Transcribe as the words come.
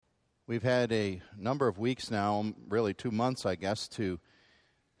We've had a number of weeks now, really 2 months, I guess, to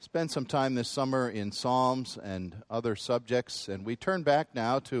spend some time this summer in Psalms and other subjects. And we turn back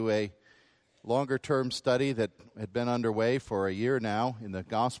now to a longer-term study that had been underway for a year now in the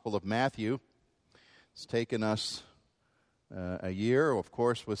Gospel of Matthew. It's taken us a year, of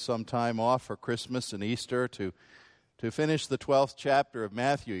course, with some time off for Christmas and Easter to finish the 12th chapter of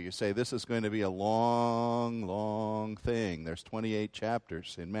Matthew. You say, this is going to be a long, long thing. There's 28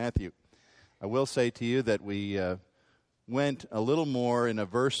 chapters in Matthew. I will say to you that we went a little more in a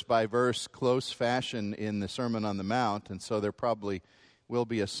verse-by-verse close fashion in the Sermon on the Mount, and so there probably will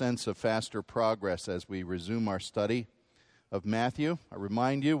be a sense of faster progress as we resume our study of Matthew. I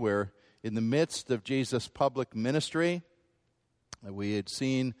remind you, we're in the midst of Jesus' public ministry. We had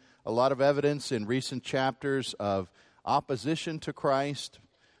seen a lot of evidence in recent chapters of opposition to Christ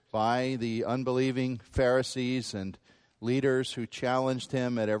by the unbelieving Pharisees and leaders who challenged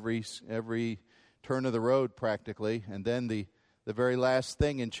him at every turn of the road practically. And then the very last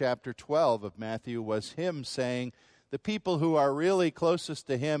thing in chapter 12 of Matthew was him saying the people who are really closest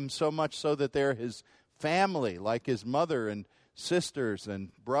to him, so much so that they're his family, like his mother and sisters and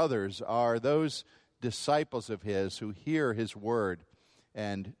brothers, are those disciples of his who hear his word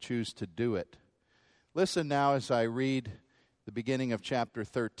and choose to do it. Listen now as I read the beginning of chapter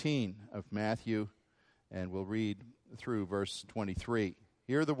 13 of Matthew, and we'll read through verse 23.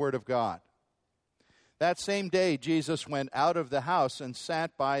 Hear the word of God. That same day Jesus went out of the house and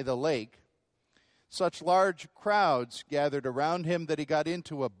sat by the lake. Such large crowds gathered around him that he got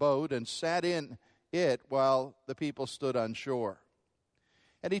into a boat and sat in it while the people stood on shore.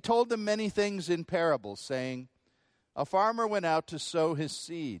 And he told them many things in parables, saying, a farmer went out to sow his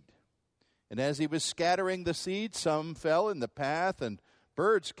seed. And as he was scattering the seed, some fell in the path, and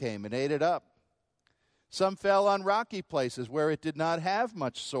birds came and ate it up. Some fell on rocky places where it did not have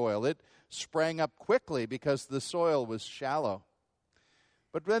much soil. It sprang up quickly because the soil was shallow.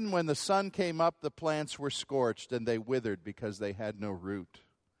 But then when the sun came up, the plants were scorched, and they withered because they had no root.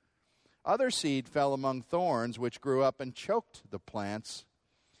 Other seed fell among thorns, which grew up and choked the plants.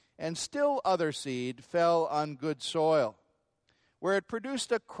 And still other seed fell on good soil, where it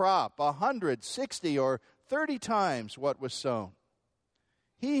produced a crop 100, 60, or 30 times what was sown.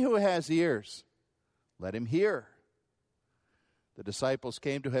 He who has ears, let him hear. The disciples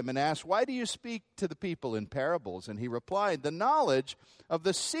came to him and asked, why do you speak to the people in parables? And he replied, the knowledge of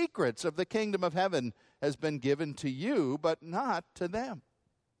the secrets of the kingdom of heaven has been given to you, but not to them.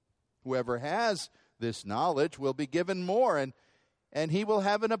 Whoever has this knowledge will be given more, and he will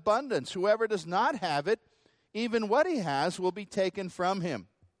have an abundance. Whoever does not have it, even what he has will be taken from him.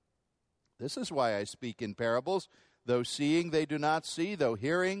 This is why I speak in parables. Though seeing they do not see, though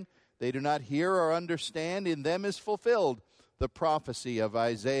hearing they do not hear or understand, in them is fulfilled the prophecy of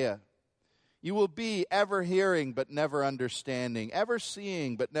Isaiah. You will be ever hearing but never understanding, ever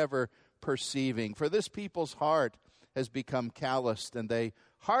seeing but never perceiving. For this people's heart has become calloused, and they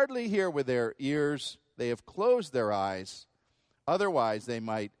hardly hear with their ears. They have closed their eyes. Otherwise they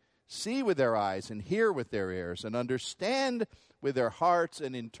might see with their eyes and hear with their ears and understand with their hearts,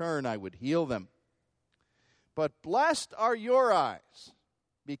 and in turn I would heal them. But blessed are your eyes,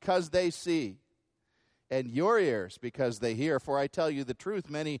 because they see, and your ears because they hear. For I tell you the truth,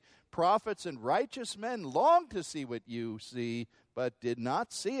 many prophets and righteous men longed to see what you see, but did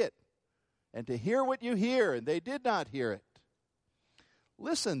not see it, and to hear what you hear, and they did not hear it.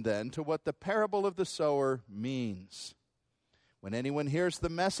 Listen then to what the parable of the sower means. When anyone hears the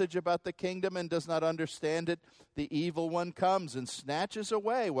message about the kingdom and does not understand it, the evil one comes and snatches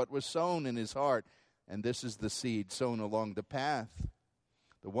away what was sown in his heart. And this is the seed sown along the path.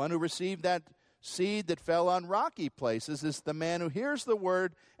 The one who received that seed that fell on rocky places is the man who hears the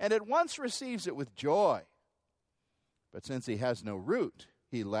word and at once receives it with joy. But since he has no root,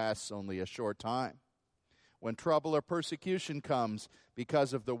 he lasts only a short time. When trouble or persecution comes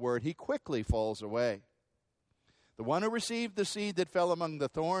because of the word, he quickly falls away. The one who received the seed that fell among the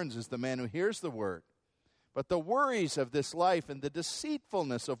thorns is the man who hears the word. But the worries of this life and the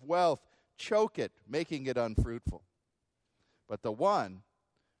deceitfulness of wealth choke it, making it unfruitful. But the one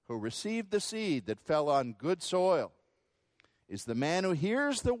who received the seed that fell on good soil is the man who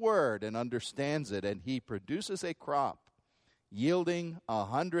hears the word and understands it, and he produces a crop yielding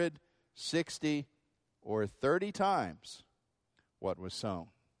 100, 60, or 30 times what was sown.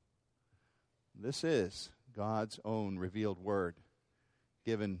 This is God's own revealed word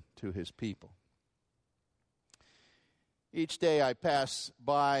given to his people. Each day I pass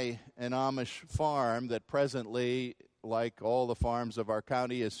by an Amish farm that presently, like all the farms of our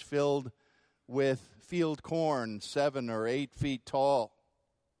county, is filled with field corn 7 or 8 feet tall.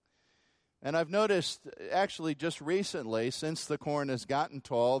 And I've noticed, actually just recently, since the corn has gotten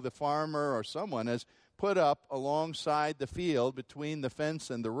tall, the farmer or someone has put up alongside the field between the fence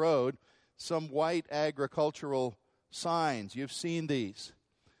and the road some white agricultural signs. You've seen these.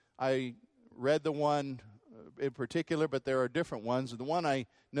 I read the one in particular, but there are different ones. The one I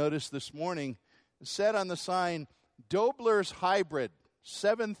noticed this morning said on the sign, Dobler's Hybrid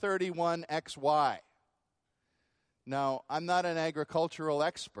 731XY. Now, I'm not an agricultural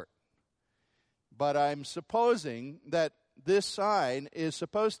expert, but I'm supposing that this sign is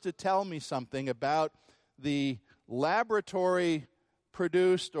supposed to tell me something about the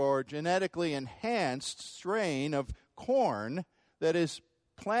laboratory-produced or genetically enhanced strain of corn that is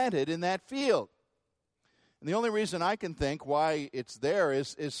planted in that field. And the only reason I can think why it's there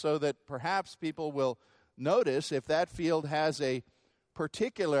is so that perhaps people will notice if that field has a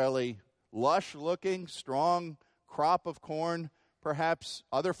particularly lush-looking, strong crop of corn, perhaps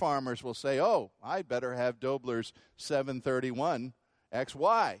other farmers will say, oh, I better have Dobler's 731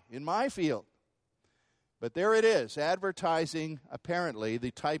 XY in my field. But there it is, advertising, apparently,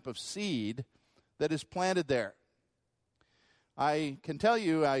 the type of seed that is planted there. I can tell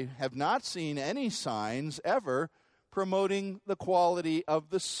you I have not seen any signs ever promoting the quality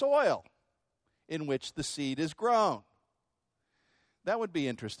of the soil in which the seed is grown. That would be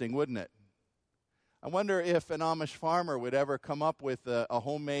interesting, wouldn't it? I wonder if an Amish farmer would ever come up with a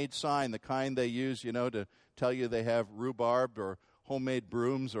homemade sign, the kind they use, to tell you they have rhubarb or homemade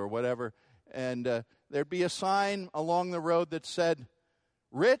brooms or whatever. And there'd be a sign along the road that said,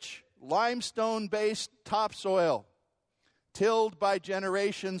 rich limestone-based topsoil, tilled by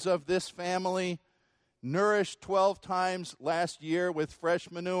generations of this family, nourished 12 times last year with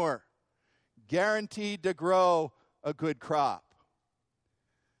fresh manure, guaranteed to grow a good crop.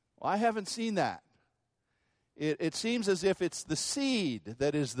 Well, I haven't seen that. It seems as if it's the seed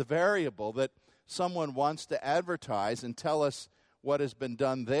that is the variable that someone wants to advertise and tell us what has been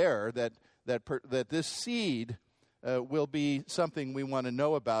done there, that this seed will be something we want to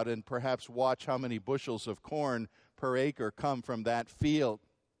know about and perhaps watch how many bushels of corn per acre come from that field.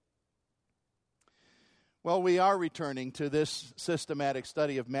 Well, we are returning to this systematic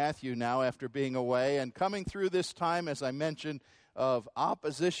study of Matthew now after being away and coming through this time, as I mentioned, of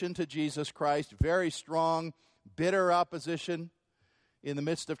opposition to Jesus Christ, very strong, bitter opposition. In the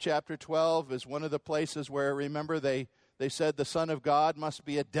midst of chapter 12 is one of the places where, remember, they said the Son of God must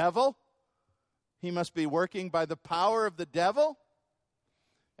be a devil. He must be working by the power of the devil.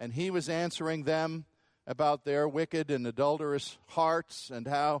 And he was answering them about their wicked and adulterous hearts and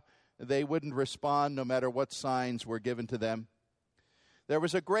how they wouldn't respond no matter what signs were given to them. There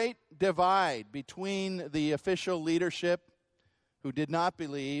was a great divide between the official leadership who did not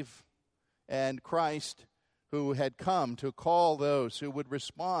believe and Christ, who had come to call those who would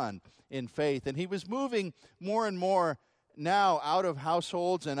respond in faith. And he was moving more and more now out of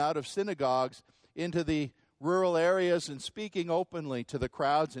households and out of synagogues into the rural areas and speaking openly to the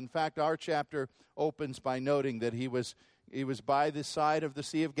crowds. In fact, our chapter opens by noting that he was by the side of the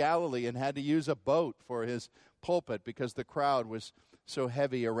Sea of Galilee and had to use a boat for his pulpit because the crowd was so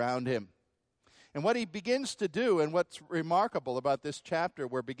heavy around him. And what he begins to do, and what's remarkable about this chapter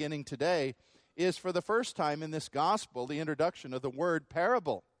we're beginning today, is for the first time in this gospel, the introduction of the word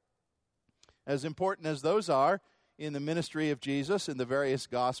parable. As important as those are in the ministry of Jesus in the various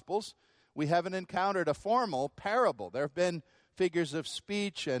gospels, we haven't encountered a formal parable. There have been figures of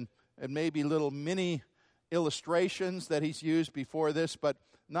speech and maybe little mini illustrations that he's used before this, but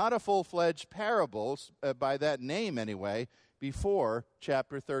not a full-fledged parables, by that name anyway, before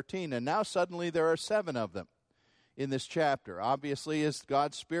chapter 13. And now suddenly there are 7 of them in this chapter. Obviously, as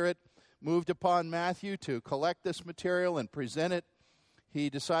God's Spirit moved upon Matthew to collect this material and present it, he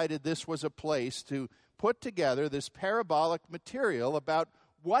decided this was a place to put together this parabolic material about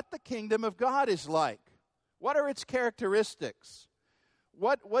what the kingdom of God is like. What are its characteristics?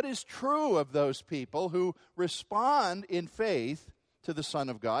 What is true of those people who respond in faith to the Son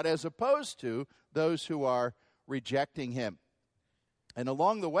of God as opposed to those who are rejecting him? And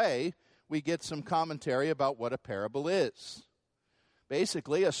along the way, we get some commentary about what a parable is.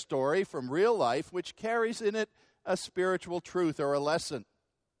 Basically, a story from real life which carries in it a spiritual truth or a lesson.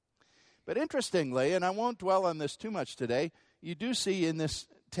 But interestingly, and I won't dwell on this too much today, you do see in this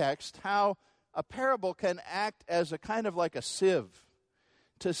text how a parable can act as a kind of like a sieve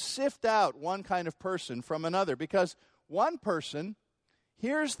to sift out one kind of person from another, because one person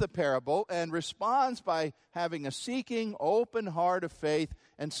hears the parable and responds by having a seeking, open heart of faith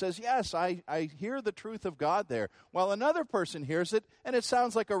and says, yes, I hear the truth of God there. While another person hears it and it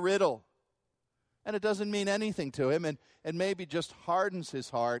sounds like a riddle. And it doesn't mean anything to him and maybe just hardens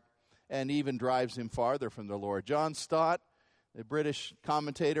his heart and even drives him farther from the Lord. John Stott, the British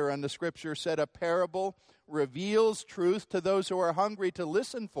commentator on the Scripture, said, "A parable reveals truth to those who are hungry to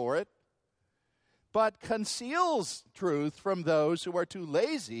listen for it, but conceals truth from those who are too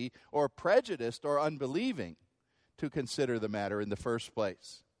lazy or prejudiced or unbelieving to consider the matter in the first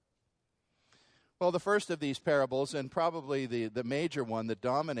place." Well, the first of these parables, and probably the major one that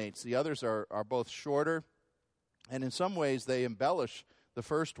dominates, the others are both shorter, and in some ways they embellish the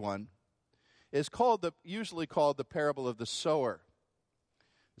first one, is usually called the parable of the sower.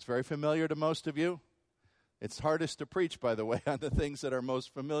 It's very familiar to most of you. It's hardest to preach, by the way, on the things that are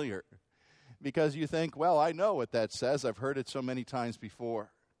most familiar, because you think, well, I know what that says. I've heard it so many times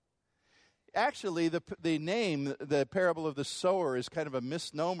before. Actually, the name, the parable of the sower, is kind of a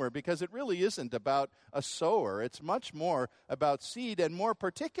misnomer because it really isn't about a sower. It's much more about seed, and more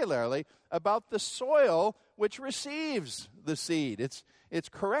particularly about the soil which receives the seed. Its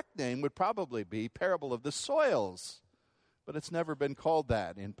correct name would probably be parable of the soils, but it's never been called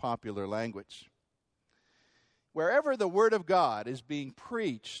that in popular language. Wherever the Word of God is being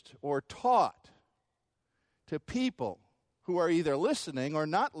preached or taught to people who are either listening or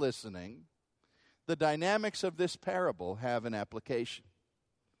not listening, the dynamics of this parable have an application.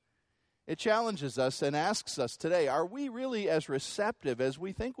 It challenges us and asks us today, are we really as receptive as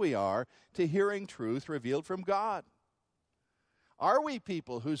we think we are to hearing truth revealed from God? Are we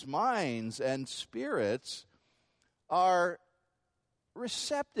people whose minds and spirits are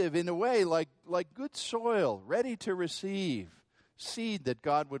receptive in a way like good soil, ready to receive seed that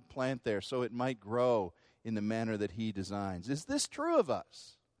God would plant there so it might grow in the manner that He designs? Is this true of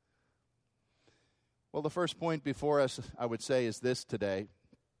us? Well, the first point before us, I would say, is this today,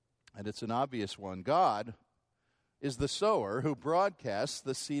 and it's an obvious one. God is the sower who broadcasts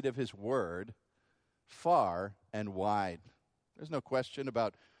the seed of His Word far and wide. There's no question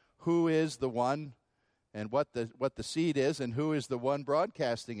about who is the one and what the seed is and who is the one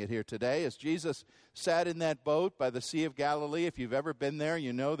broadcasting it here today. As Jesus sat in that boat by the Sea of Galilee, if you've ever been there,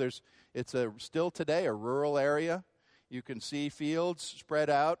 you know it's still today a rural area. You can see fields spread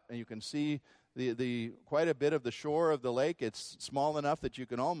out, and you can see the quite a bit of the shore of the lake. It's small enough that you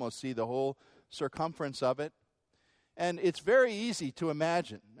can almost see the whole circumference of it. And it's very easy to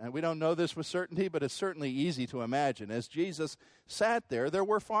imagine, and we don't know this with certainty, but it's certainly easy to imagine. As Jesus sat there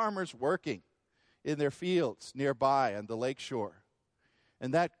were farmers working in their fields nearby on the lake shore.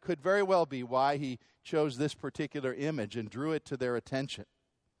 And that could very well be why He chose this particular image and drew it to their attention.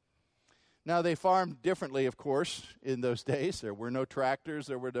 Now, they farmed differently, of course, in those days. There were no tractors.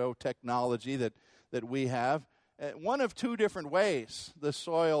 There were no technology that we have. One of two different ways the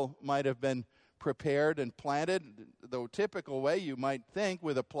soil might have been prepared and planted. The typical way, you might think,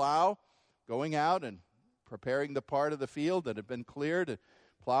 with a plow, going out and preparing the part of the field that had been cleared, and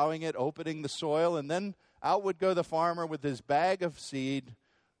plowing it, opening the soil, and then out would go the farmer with his bag of seed,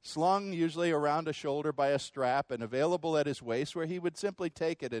 slung usually around a shoulder by a strap and available at his waist, where he would simply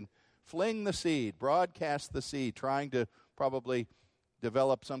take it and fling the seed, broadcast the seed, trying to probably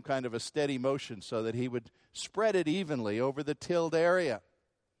develop some kind of a steady motion so that he would spread it evenly over the tilled area.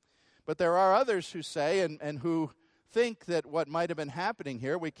 But there are others who say, and who think that what might have been happening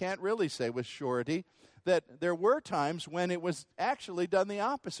here, we can't really say with surety, that there were times when it was actually done the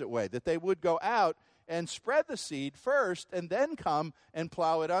opposite way, that they would go out and spread the seed first and then come and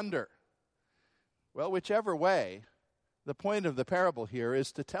plow it under. Well, whichever way, the point of the parable here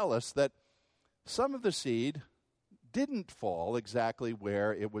is to tell us that some of the seed didn't fall exactly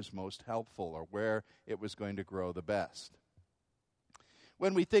where it was most helpful or where it was going to grow the best.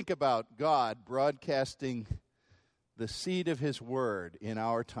 When we think about God broadcasting the seed of His Word in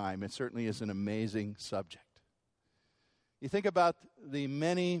our time, it certainly is an amazing subject. You think about the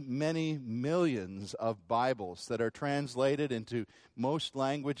many, many millions of Bibles that are translated into most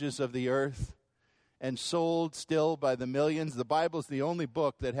languages of the earth and sold still by the millions. The Bible is the only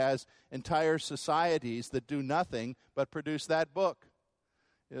book that has entire societies that do nothing but produce that book.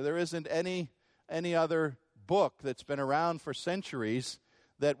 There isn't any other book that's been around for centuries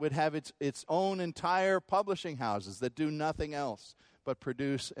that would have its own entire publishing houses that do nothing else but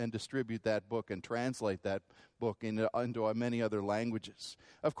produce and distribute that book and translate that book into many other languages.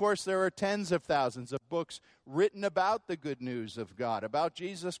 Of course, there are tens of thousands of books written about the good news of God, about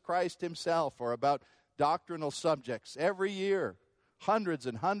Jesus Christ Himself, or about doctrinal subjects. Every year, hundreds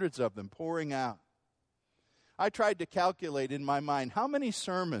and hundreds of them pouring out. I tried to calculate in my mind how many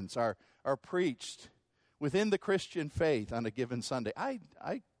sermons are preached within the Christian faith on a given Sunday. I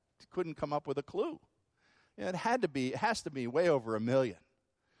couldn't come up with a clue. It has to be way over 1 million.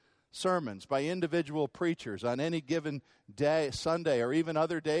 sermons by individual preachers on any given day, Sunday, or even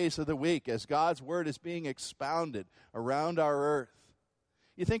other days of the week, as God's Word is being expounded around our earth.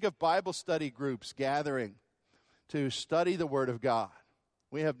 You think of Bible study groups gathering to study the Word of God.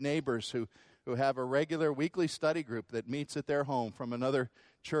 We have neighbors who have a regular weekly study group that meets at their home from another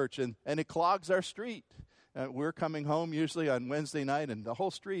church, and it clogs our street. We're coming home usually on Wednesday night, and the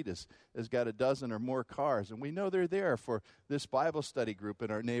whole street has got a dozen or more cars, and we know they're there for this Bible study group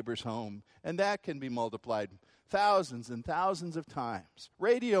in our neighbor's home, and that can be multiplied thousands and thousands of times.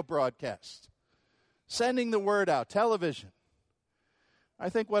 Radio broadcasts, sending the word out, television. I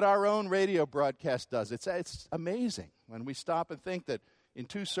think what our own radio broadcast does, it's amazing when we stop and think that in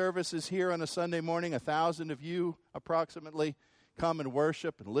 2 services here on a Sunday morning, 1,000 of you approximately come and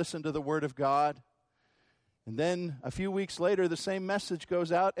worship and listen to the Word of God. And then a few weeks later, the same message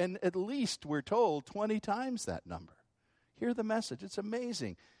goes out, and at least, we're told, 20 times that number. Hear the message. It's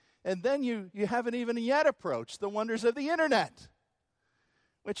amazing. And then you haven't even yet approached the wonders of the internet,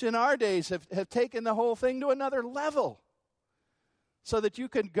 which in our days have taken the whole thing to another level. So that you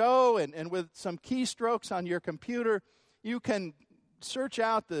can go and with some keystrokes on your computer, you can search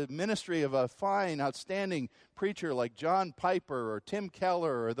out the ministry of a fine, outstanding preacher like John Piper or Tim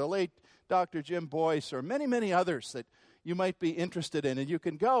Keller or the late Dr. Jim Boyce or many, many others that you might be interested in. And you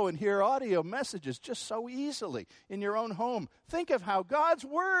can go and hear audio messages just so easily in your own home. Think of how God's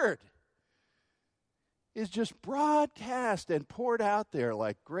Word is just broadcast and poured out there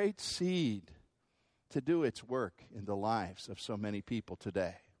like great seed to do its work in the lives of so many people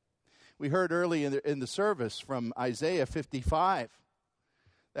today. We heard early in the service from Isaiah 55,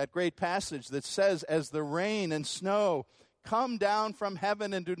 that great passage that says, as the rain and snow come down from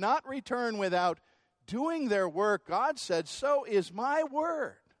heaven and do not return without doing their work, God said, so is my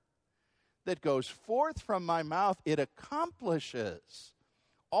word that goes forth from my mouth. It accomplishes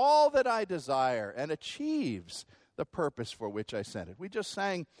all that I desire and achieves the purpose for which I sent it. We just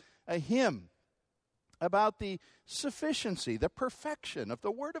sang a hymn about the sufficiency, the perfection of the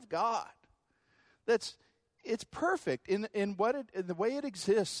Word of God. It's perfect in the way it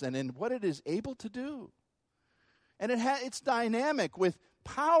exists and in what it is able to do. And it's dynamic with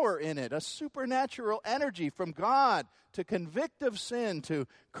power in it, a supernatural energy from God to convict of sin, to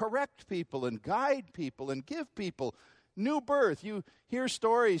correct people and guide people and give people new birth. You hear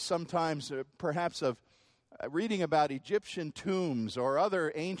stories sometimes, perhaps of reading about Egyptian tombs or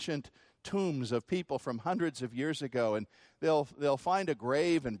other ancient tombs of people from hundreds of years ago, and they'll find a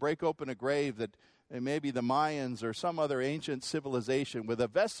grave and break open a grave that maybe the Mayans or some other ancient civilization with a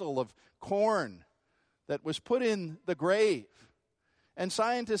vessel of corn that was put in the grave. And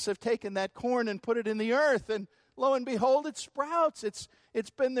scientists have taken that corn and put it in the earth, and lo and behold, it sprouts. It's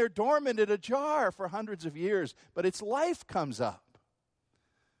been there dormant in a jar for hundreds of years, but its life comes up.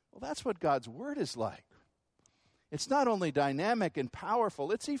 Well, that's what God's Word is like. It's not only dynamic and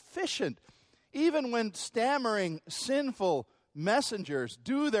powerful, it's efficient. Even when stammering, sinful messengers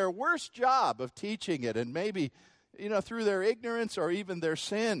do their worst job of teaching it, and maybe, through their ignorance or even their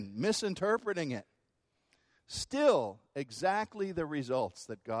sin, misinterpreting it, still exactly the results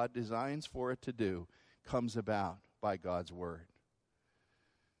that God designs for it to do comes about by God's Word.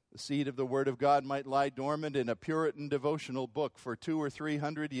 The seed of the Word of God might lie dormant in a Puritan devotional book for 200 or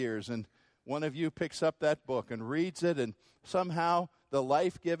 300 years, and one of you picks up that book and reads it, and somehow the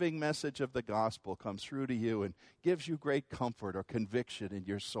life-giving message of the gospel comes through to you and gives you great comfort or conviction in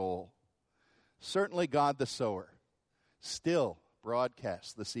your soul. Certainly God the sower still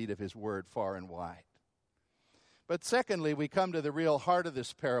broadcasts the seed of his word far and wide. But secondly, we come to the real heart of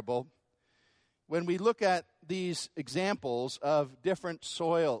this parable when we look at these examples of different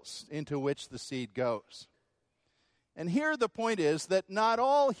soils into which the seed goes. And here the point is that not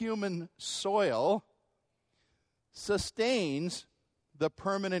all human soil sustains the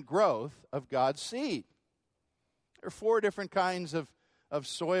permanent growth of God's seed. There are 4 different kinds of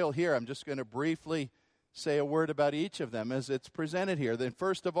soil here. I'm just going to briefly say a word about each of them as it's presented here. Then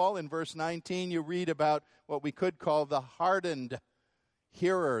first of all, in verse 19, you read about what we could call the hardened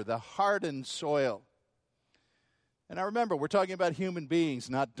hearer, the hardened soil. And now remember, we're talking about human beings,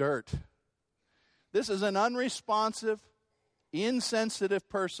 not dirt. This is an unresponsive, insensitive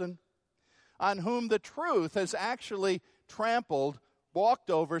person on whom the truth has actually walked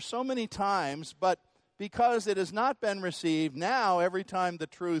over so many times, but because it has not been received, now every time the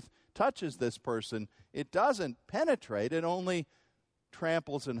truth touches this person, it doesn't penetrate, it only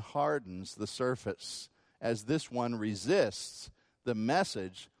tramples and hardens the surface as this one resists the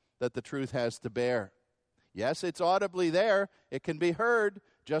message that the truth has to bear. Yes, it's audibly there, it can be heard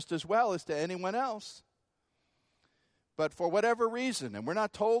just as well as to anyone else. But for whatever reason, and we're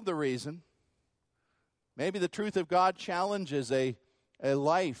not told the reason, maybe the truth of God challenges a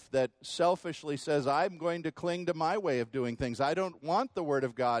life that selfishly says, I'm going to cling to my way of doing things. I don't want the Word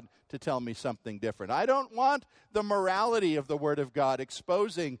of God to tell me something different. I don't want the morality of the Word of God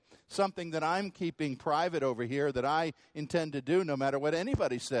exposing something that I'm keeping private over here that I intend to do no matter what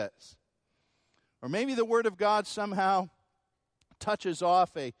anybody says. Or maybe the Word of God somehow touches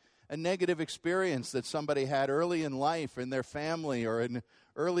off a negative experience that somebody had early in life, in their family, or in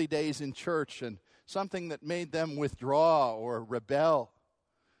early days in church, and something that made them withdraw or rebel.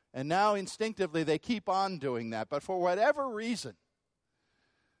 And now instinctively they keep on doing that. But for whatever reason,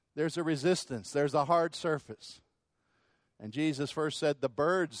 there's a resistance. There's a hard surface. And Jesus first said the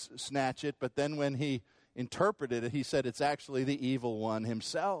birds snatch it, but then when he interpreted it, he said it's actually the evil one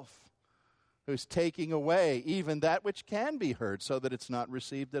himself who's taking away even that which can be heard so that it's not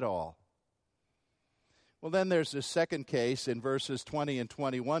received at all. Well, then there's this second case in verses 20 and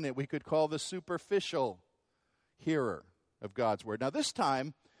 21 that we could call the superficial hearer of God's word. Now, this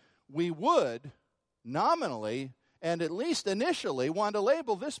time, we would nominally and at least initially want to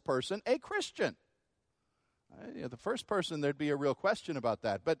label this person a Christian. The first person, there'd be a real question about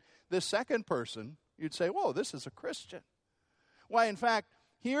that. But the second person, you'd say, whoa, this is a Christian. Why, in fact,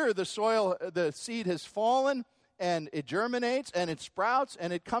 here the seed has fallen, and it germinates, and it sprouts,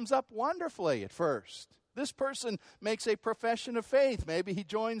 and it comes up wonderfully at first. This person makes a profession of faith. Maybe he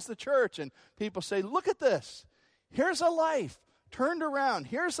joins the church, and people say, look at this. Here's a life turned around.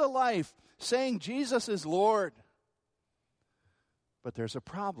 Here's a life saying Jesus is Lord. But there's a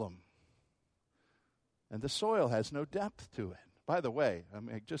problem. And the soil has no depth to it. By the way, I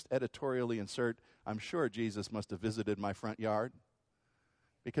mean, just editorially insert, I'm sure Jesus must have visited my front yard,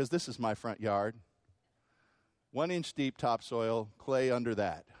 because this is my front yard. 1 inch deep topsoil, clay under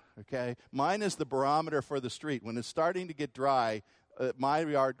that. Okay? Mine is the barometer for the street. When it's starting to get dry, my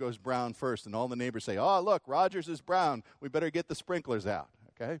yard goes brown first, and all the neighbors say, oh, look, Rogers is brown. We better get the sprinklers out.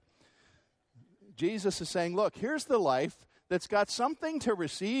 Okay? Jesus is saying, look, here's the life that's got something to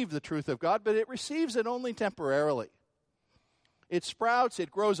receive the truth of God, but it receives it only temporarily. It sprouts, it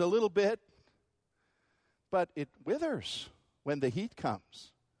grows a little bit, but it withers when the heat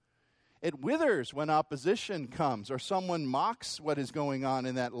comes. It withers when opposition comes, or someone mocks what is going on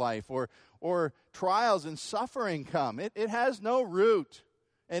in that life, or trials and suffering come. It has no root,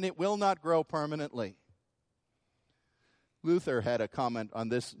 and it will not grow permanently. Luther had a comment on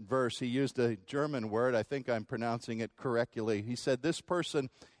this verse. He used a German word. I think I'm pronouncing it correctly. He said this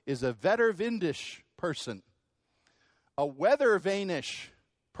person is a wetterwindisch person, a weathervanish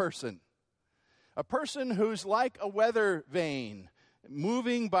person, a person who's like a weather vane,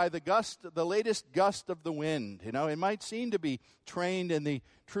 moving by the latest gust of the wind. You know, it might seem to be trained in the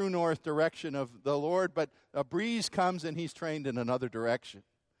true north direction of the Lord, but a breeze comes and he's trained in another direction.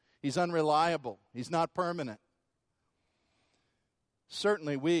 He's unreliable. He's not permanent.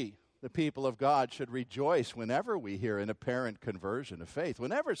 Certainly we, the people of God, should rejoice whenever we hear an apparent conversion of faith.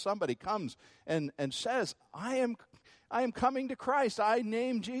 Whenever somebody comes and says, I am coming to Christ, I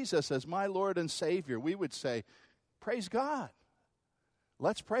name Jesus as my Lord and Savior, we would say, praise God.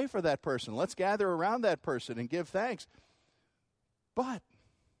 Let's pray for that person. Let's gather around that person and give thanks. But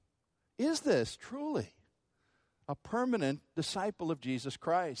is this truly a permanent disciple of Jesus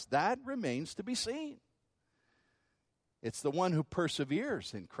Christ? That remains to be seen. It's the one who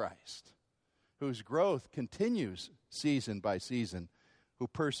perseveres in Christ, whose growth continues season by season, who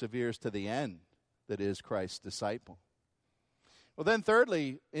perseveres to the end, that is Christ's disciple. Well, then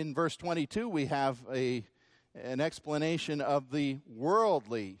thirdly, in verse 22, we have an explanation of the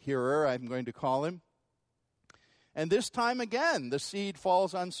worldly hearer, I'm going to call him. And this time again, the seed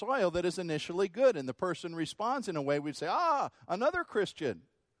falls on soil that is initially good, and the person responds in a way we'd say, another Christian.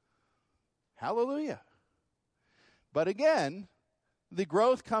 Hallelujah. But again, the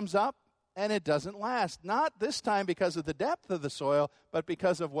growth comes up, and it doesn't last. Not this time because of the depth of the soil, but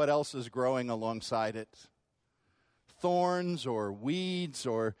because of what else is growing alongside it. Thorns or weeds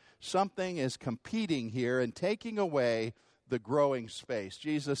or something is competing here and taking away the growing space.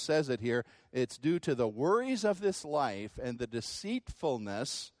 Jesus says it here. It's due to the worries of this life and the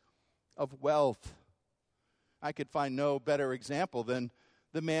deceitfulness of wealth. I could find no better example than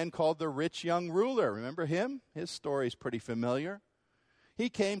the man called the rich young ruler. Remember him? His story's pretty familiar. He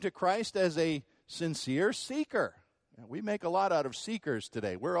came to Christ as a sincere seeker. We make a lot out of seekers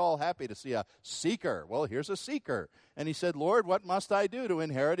today. We're all happy to see a seeker. Well, here's a seeker. And he said, Lord, what must I do to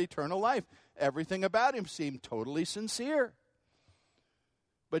inherit eternal life? Everything about him seemed totally sincere.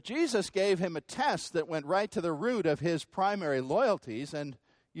 But Jesus gave him a test that went right to the root of his primary loyalties, and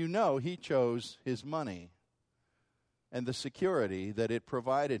you know he chose his money. and the security that it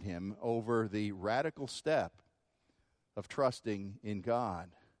provided him over the radical step of trusting in God.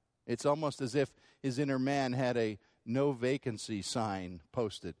 It's almost as if his inner man had a no vacancy sign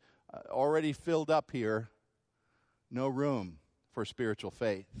posted. Already filled up here, no room for spiritual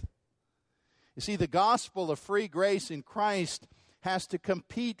faith. You see, the gospel of free grace in Christ has to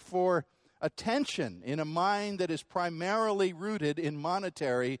compete for attention in a mind that is primarily rooted in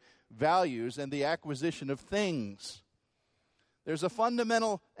monetary values and the acquisition of things. There's a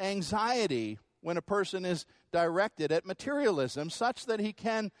fundamental anxiety when a person is directed at materialism, such that he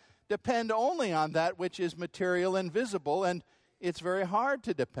can depend only on that which is material and visible, and it's very hard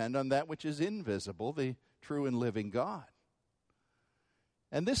to depend on that which is invisible, the true and living God.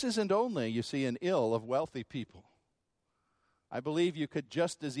 And this isn't only, you see, an ill of wealthy people. I believe you could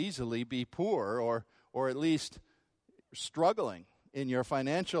just as easily be poor or at least struggling in your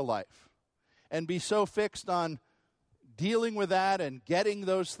financial life and be so fixed on dealing with that and getting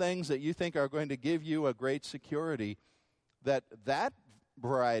those things that you think are going to give you a great security, that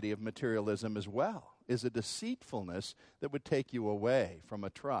variety of materialism as well is a deceitfulness that would take you away from a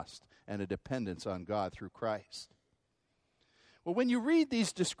trust and a dependence on God through Christ. Well, when you read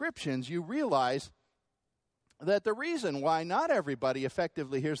these descriptions, you realize that the reason why not everybody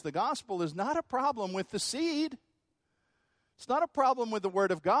effectively hears the gospel is not a problem with the seed. It's not a problem with the Word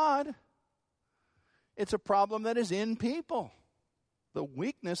of God. It's a problem that is in people. The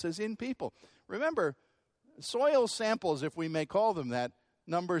weakness is in people. Remember, soil samples, if we may call them that,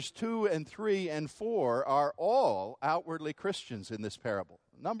 Numbers 2 and 3 and 4 are all outwardly Christians in this parable.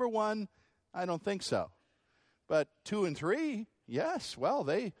 Number 1, I don't think so. But 2 and 3, yes, well,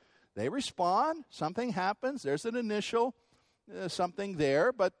 they respond. Something happens. There's an initial something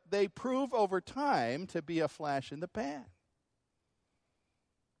there, but they prove over time to be a flash in the pan.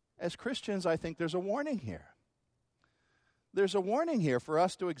 As Christians, I think there's a warning here. There's a warning here for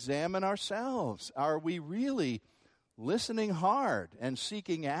us to examine ourselves. Are we really listening hard and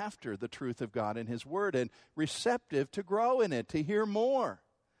seeking after the truth of God and His Word and receptive to grow in it, to hear more?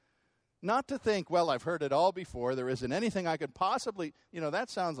 Not to think, well, I've heard it all before, there isn't anything I could possibly, that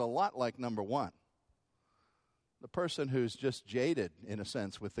sounds a lot like number 1. The person who's just jaded, in a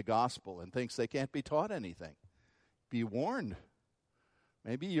sense, with the gospel and thinks they can't be taught anything. Be warned.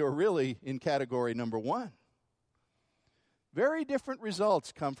 Maybe you're really in category number 1. Very different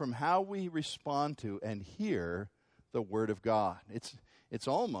results come from how we respond to and hear the Word of God. It's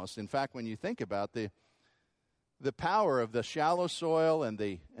almost, in fact, when you think about the power of the shallow soil and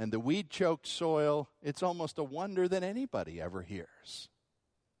the weed-choked soil, it's almost a wonder that anybody ever hears.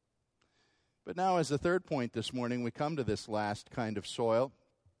 But now, as the third point this morning, we come to this last kind of soil.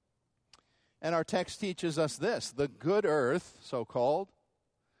 And our text teaches us this: the good earth, so-called,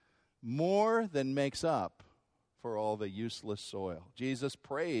 more than makes up for all the useless soil. Jesus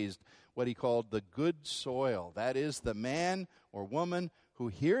praised what he called the good soil. That is, the man or woman who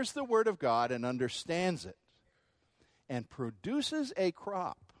hears the Word of God and understands it and produces a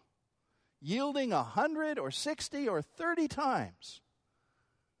crop yielding 100 or 60 or 30 times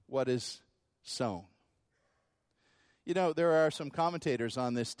what is sown. There are some commentators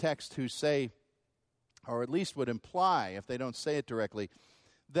on this text who say, or at least would imply, if they don't say it directly,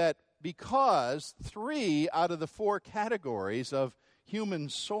 that because 3 out of the 4 categories of human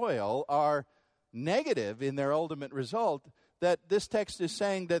soil are negative in their ultimate result, that this text is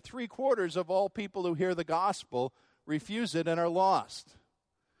saying that 3/4 of all people who hear the gospel refuse it and are lost.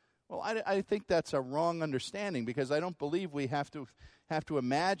 Well, I think that's a wrong understanding, because I don't believe we have to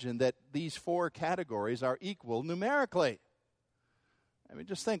imagine that these 4 categories are equal numerically. I mean,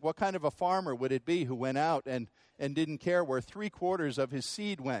 just think, what kind of a farmer would it be who went out and didn't care where 3/4 of his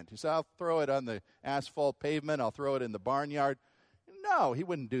seed went? He said, I'll throw it on the asphalt pavement, I'll throw it in the barnyard. No, he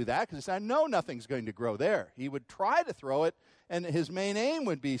wouldn't do that, because I know nothing's going to grow there. He would try to throw it, and his main aim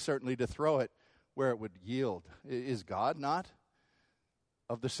would be certainly to throw it where it would yield. Is God not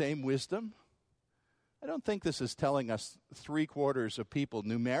of the same wisdom? I don't think this is telling us 3/4 of people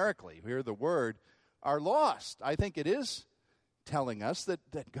numerically who hear the word are lost. I think it is telling us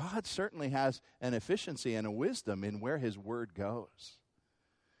that God certainly has an efficiency and a wisdom in where His Word goes.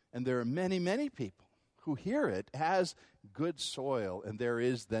 And there are many, many people who hear it as good soil, and there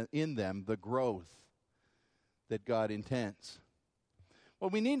is in them the growth that God intends.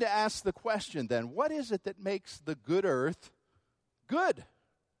 Well, we need to ask the question then, what is it that makes the good earth good?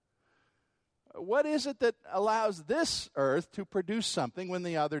 What is it that allows this earth to produce something when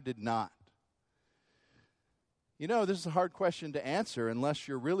the other did not? This is a hard question to answer unless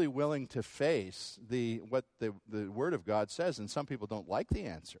you're really willing to face what the Word of God says, and some people don't like the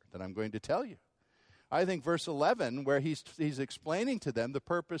answer that I'm going to tell you. I think verse 11, where he's explaining to them the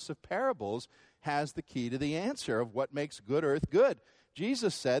purpose of parables, has the key to the answer of what makes good earth good.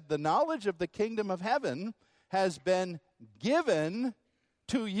 Jesus said, the knowledge of the kingdom of heaven has been given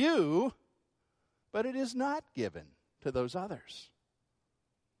to you, but it is not given to those others.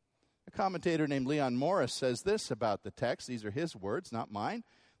 A commentator named Leon Morris says this about the text. These are his words, not mine.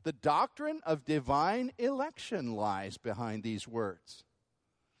 The doctrine of divine election lies behind these words.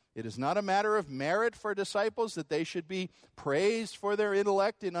 It is not a matter of merit for disciples that they should be praised for their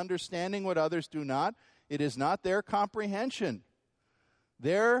intellect in understanding what others do not. It is not their comprehension.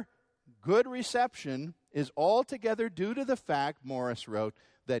 Their good reception is altogether due to the fact, Morris wrote,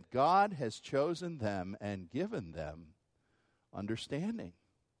 that God has chosen them and given them understanding.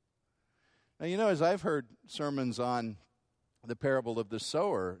 Now, as I've heard sermons on the parable of the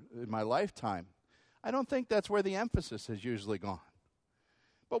sower in my lifetime, I don't think that's where the emphasis has usually gone.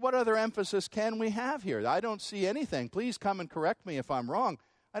 But what other emphasis can we have here? I don't see anything. Please come and correct me if I'm wrong.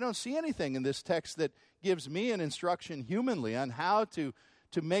 I don't see anything in this text that gives me an instruction humanly on how to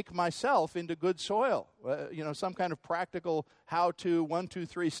make myself into good soil. Some kind of practical how-to, 1, 2,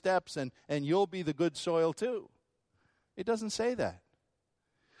 3 steps, and you'll be the good soil too. It doesn't say that.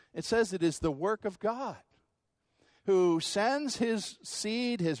 It says it is the work of God who sends his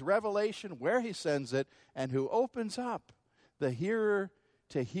seed, his revelation, where he sends it, and who opens up the hearer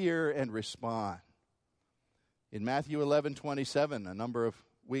to hear and respond. In Matthew 11:27, a number of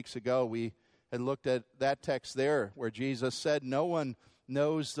weeks ago, we had looked at that text there where Jesus said, no one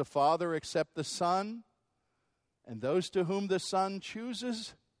knows the Father except the Son, and those to whom the Son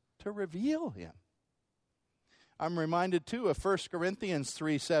chooses to reveal him. I'm reminded, too, of 1 Corinthians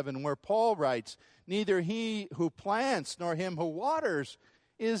 3:7, where Paul writes, neither he who plants nor him who waters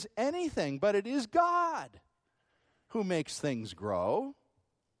is anything, but it is God who makes things grow.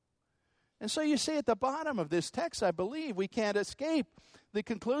 And so you see at the bottom of this text, I believe, we can't escape the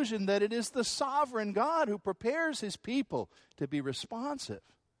conclusion that it is the sovereign God who prepares his people to be responsive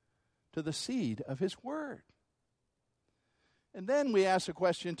to the seed of his word. And then we ask a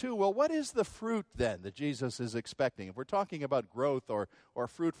question, too, well, what is the fruit, then, that Jesus is expecting? If we're talking about growth or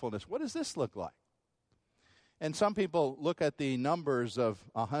fruitfulness, what does this look like? And some people look at the numbers of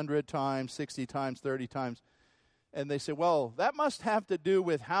 100 times, 60 times, 30 times, and they say, well, that must have to do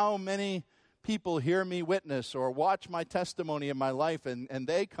with how many people hear me witness or watch my testimony in my life, and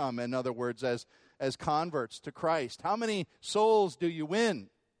they come, in other words, as converts to Christ. How many souls do you win?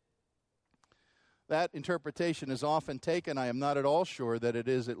 That interpretation is often taken. I am not at all sure that it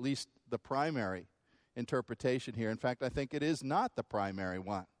is at least the primary interpretation here. In fact, I think it is not the primary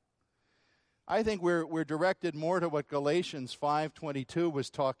one. I think we're directed more to what Galatians 5:22 was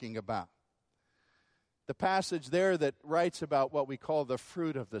talking about. The passage there that writes about what we call the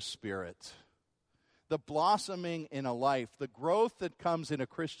fruit of the Spirit, the blossoming in a life, the growth that comes in a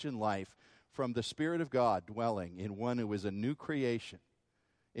Christian life from the Spirit of God dwelling in one who is a new creation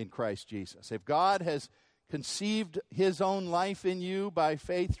in Christ Jesus. If God has conceived his own life in you by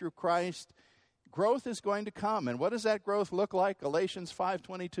faith through Christ, growth is going to come. And what does that growth look like? Galatians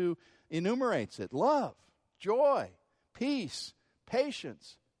 5:22 enumerates it. Love, joy, peace,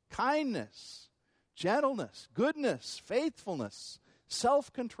 patience, kindness, gentleness, goodness, faithfulness,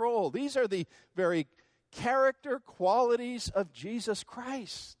 self-control. These are the very character qualities of Jesus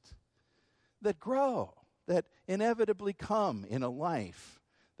Christ that grow, that inevitably come in a life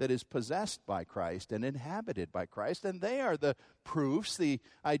that is possessed by Christ and inhabited by Christ. And they are the proofs, the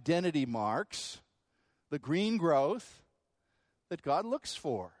identity marks, the green growth that God looks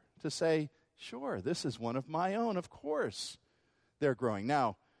for to say, sure, this is one of my own. Of course they're growing.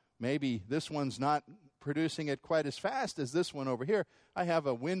 Now, maybe this one's not producing it quite as fast as this one over here. I have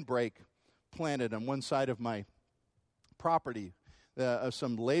a windbreak planted on one side of my property of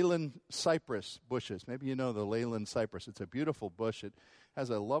some Leyland cypress bushes. Maybe you know the Leyland cypress. It's a beautiful bush. It has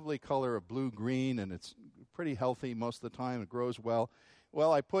a lovely color of blue-green, and it's pretty healthy most of the time. It grows well.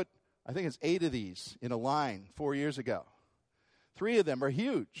 Well, I think it's 8 of these in a line 4 years ago. 3 of them are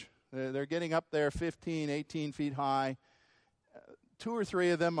huge. They're getting up there 15, 18 feet high. 2 or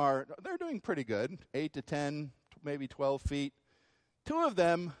 3 of them they're doing pretty good, 8 to 10, maybe 12 feet. 2 of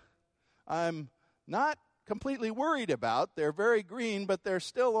them I'm not completely worried about. They're very green, but they're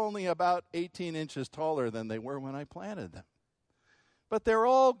still only about 18 inches taller than they were when I planted them. But they're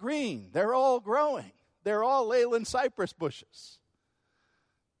all green. They're all growing. They're all Leyland cypress bushes.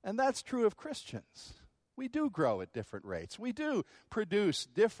 And that's true of Christians. We do grow at different rates. We do produce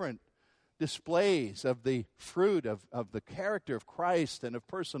different displays of the fruit of the character of Christ and of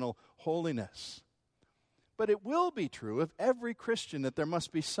personal holiness. But it will be true of every Christian that there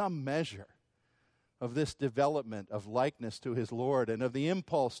must be some measure of this development of likeness to his Lord and of the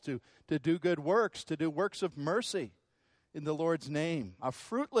impulse to do good works, to do works of mercy in the Lord's name. A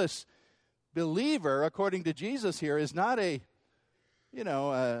fruitless believer, according to Jesus here, is not a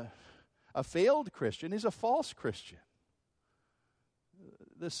failed Christian. He's a false Christian.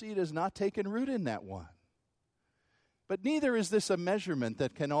 The seed has not taken root in that one. But neither is this a measurement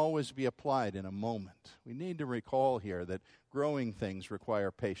that can always be applied in a moment. We need to recall here that growing things require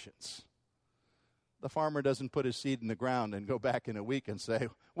patience. The farmer doesn't put his seed in the ground and go back in a week and say,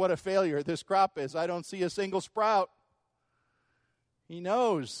 what a failure this crop is. I don't see a single sprout. He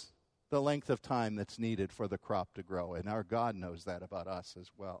knows the length of time that's needed for the crop to grow, and our God knows that about us as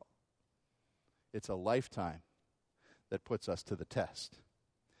well. It's a lifetime that puts us to the test.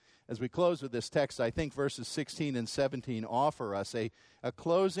 As we close with this text, I think verses 16 and 17 offer us a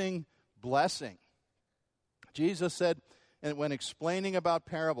closing blessing. Jesus said, and when explaining about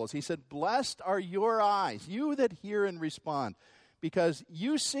parables, he said, blessed are your eyes, you that hear and respond, because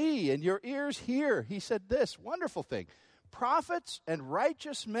you see and your ears hear. He said this wonderful thing. Prophets and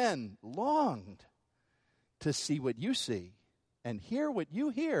righteous men longed to see what you see and hear what you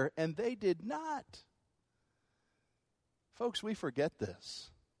hear, and they did not. Folks, we forget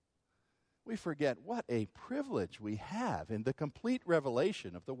this. We forget what a privilege we have in the complete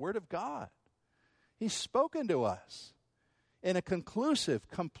revelation of the Word of God. He's spoken to us in a conclusive,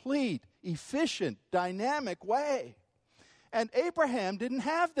 complete, efficient, dynamic way. And Abraham didn't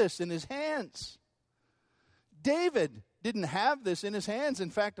have this in his hands. David didn't have this in his hands.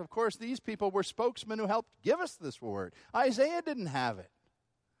 In fact, of course, these people were spokesmen who helped give us this word. Isaiah didn't have it.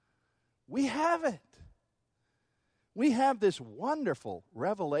 We have it. We have this wonderful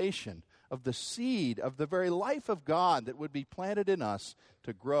revelation of the seed of the very life of God that would be planted in us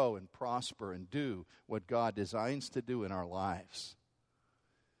to grow and prosper and do what God designs to do in our lives.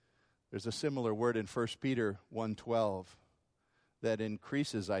 There's a similar word in 1 Peter 1:12 that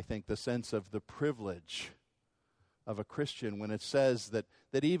increases, I think, the sense of the privilege of a Christian when it says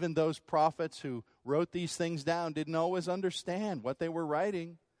that even those prophets who wrote these things down didn't always understand what they were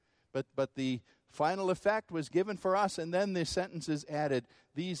writing, but the final effect was given for us, and then the sentence is added,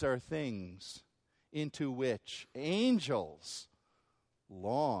 these are things into which angels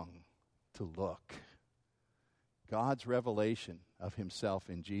long to look. God's revelation of himself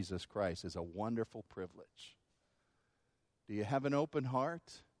in Jesus Christ is a wonderful privilege. Do you have an open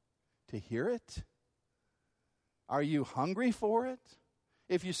heart to hear it? Are you hungry for it?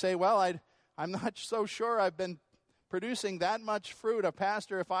 If you say, well, I'm not so sure I've been producing that much fruit.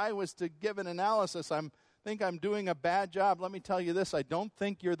 Pastor, if I was to give an analysis, I think I'm doing a bad job. Let me tell you this, I don't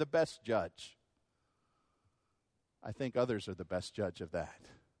think you're the best judge. I think others are the best judge of that.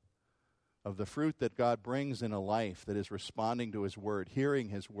 Of the fruit that God brings in a life that is responding to his word, hearing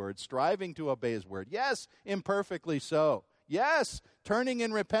his word, striving to obey his word. Yes, imperfectly so. Yes, turning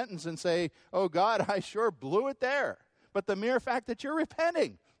in repentance and say, oh God, I sure blew it there. But the mere fact that you're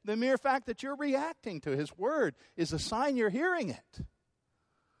repenting, the mere fact that you're reacting to his word is a sign you're hearing it.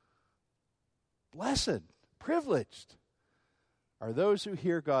 Blessed, privileged are those who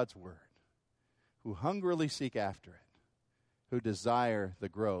hear God's word, who hungrily seek after it, who desire the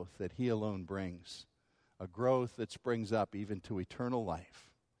growth that he alone brings, a growth that springs up even to eternal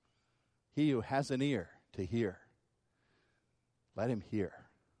life. He who has an ear to hear, let him hear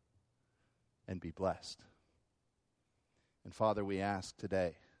and be blessed. And Father, we ask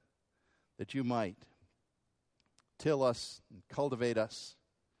today that you might till us and cultivate us.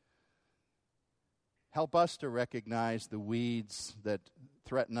 Help us to recognize the weeds that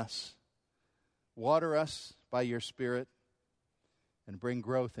threaten us. Water us by your Spirit and bring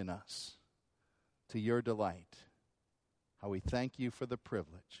growth in us to your delight. How we thank you for the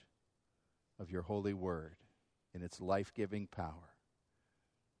privilege of your holy word in its life-giving power.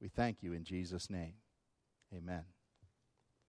 We thank you in Jesus' name. Amen.